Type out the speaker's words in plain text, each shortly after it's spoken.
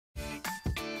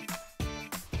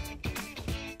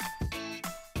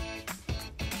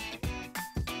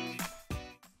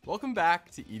Welcome back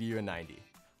to EDU in 90.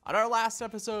 On our last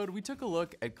episode, we took a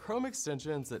look at Chrome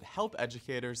extensions that help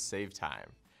educators save time.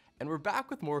 And we're back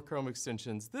with more Chrome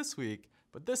extensions this week,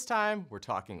 but this time we're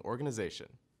talking organization.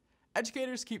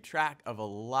 Educators keep track of a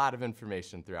lot of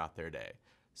information throughout their day,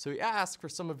 so we asked for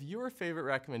some of your favorite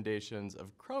recommendations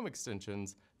of Chrome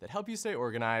extensions that help you stay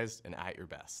organized and at your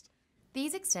best.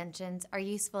 These extensions are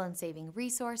useful in saving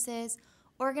resources,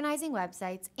 organizing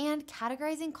websites, and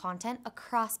categorizing content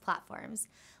across platforms.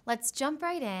 Let's jump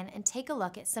right in and take a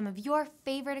look at some of your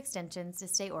favorite extensions to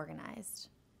stay organized.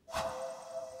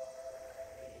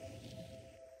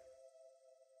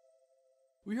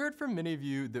 We heard from many of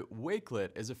you that Wakelet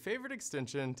is a favorite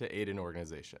extension to aid in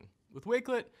organization. With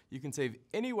Wakelet, you can save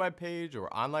any web page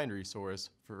or online resource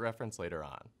for reference later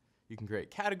on. You can create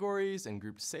categories and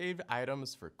group saved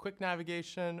items for quick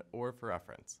navigation or for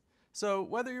reference. So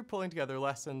whether you're pulling together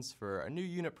lessons for a new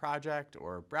unit project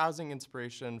or browsing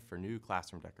inspiration for new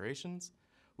classroom decorations,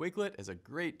 Wakelet is a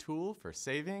great tool for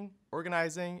saving,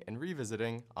 organizing, and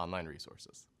revisiting online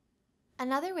resources.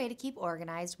 Another way to keep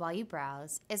organized while you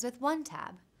browse is with one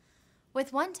tab.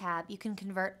 With one tab, you can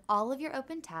convert all of your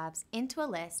open tabs into a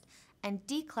list and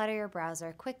declutter your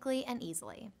browser quickly and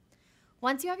easily.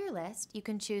 Once you have your list, you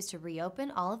can choose to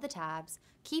reopen all of the tabs,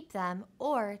 keep them,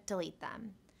 or delete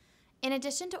them. In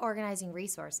addition to organizing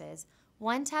resources,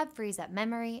 one tab frees up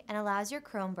memory and allows your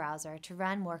Chrome browser to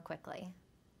run more quickly.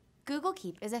 Google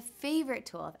Keep is a favorite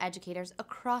tool of educators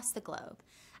across the globe,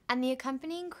 and the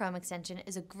accompanying Chrome extension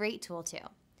is a great tool too.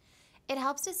 It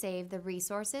helps to save the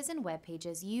resources and web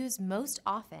pages used most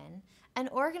often and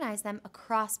organize them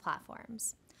across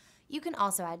platforms. You can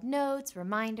also add notes,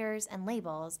 reminders, and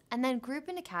labels, and then group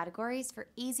into categories for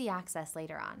easy access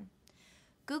later on.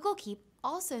 Google Keep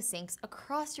also syncs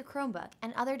across your Chromebook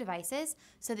and other devices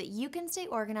so that you can stay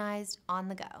organized on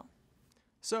the go.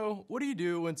 So what do you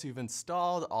do once you've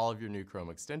installed all of your new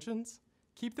Chrome extensions?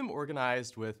 Keep them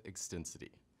organized with Extensity.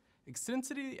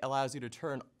 Extensity allows you to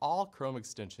turn all Chrome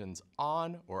extensions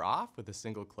on or off with a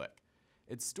single click.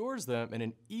 It stores them in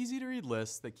an easy-to-read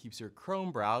list that keeps your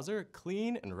Chrome browser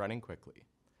clean and running quickly.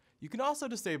 You can also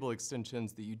disable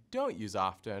extensions that you don't use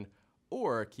often,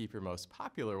 or keep your most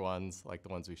popular ones, like the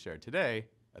ones we shared today,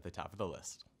 at the top of the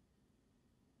list.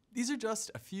 These are just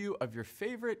a few of your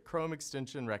favorite Chrome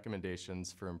extension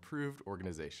recommendations for improved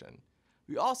organization.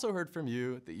 We also heard from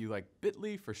you that you like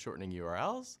Bitly for shortening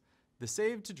URLs, the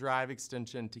Save to Drive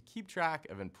extension to keep track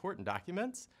of important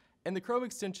documents, and the Chrome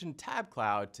extension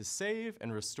TabCloud to save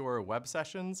and restore web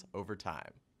sessions over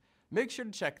time. Make sure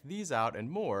to check these out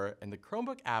and more in the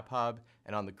Chromebook App Hub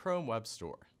and on the Chrome Web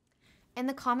Store. In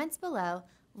the comments below,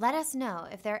 let us know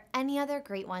if there are any other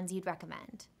great ones you'd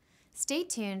recommend. Stay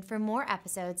tuned for more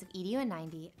episodes of EDU in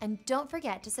 90, and don't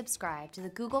forget to subscribe to the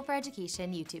Google for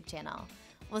Education YouTube channel.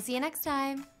 We'll see you next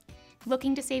time.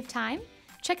 Looking to save time?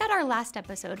 Check out our last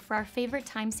episode for our favorite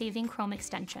time-saving Chrome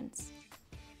extensions.